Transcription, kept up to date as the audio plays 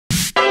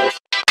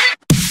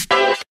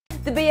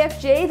The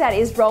BFG, that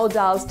is Roald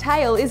Dahl's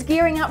Tale, is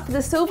gearing up for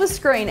the silver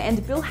screen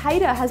and Bill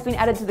Hader has been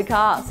added to the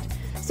cast.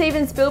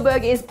 Steven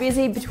Spielberg is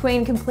busy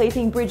between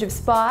completing Bridge of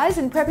Spies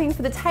and prepping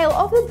for the tale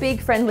of the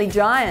big friendly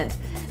giant.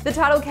 The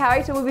title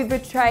character will be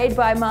portrayed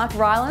by Mark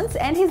Rylance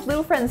and his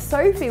little friend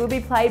Sophie will be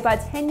played by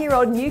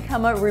 10-year-old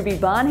newcomer Ruby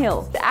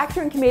Barnhill. The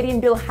actor and comedian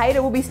Bill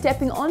Hader will be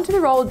stepping onto the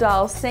Roald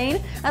Dahl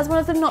scene as one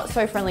of the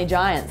not-so-friendly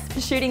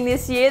giants. Shooting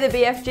this year, the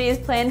BFG is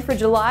planned for a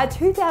July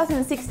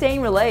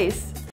 2016 release.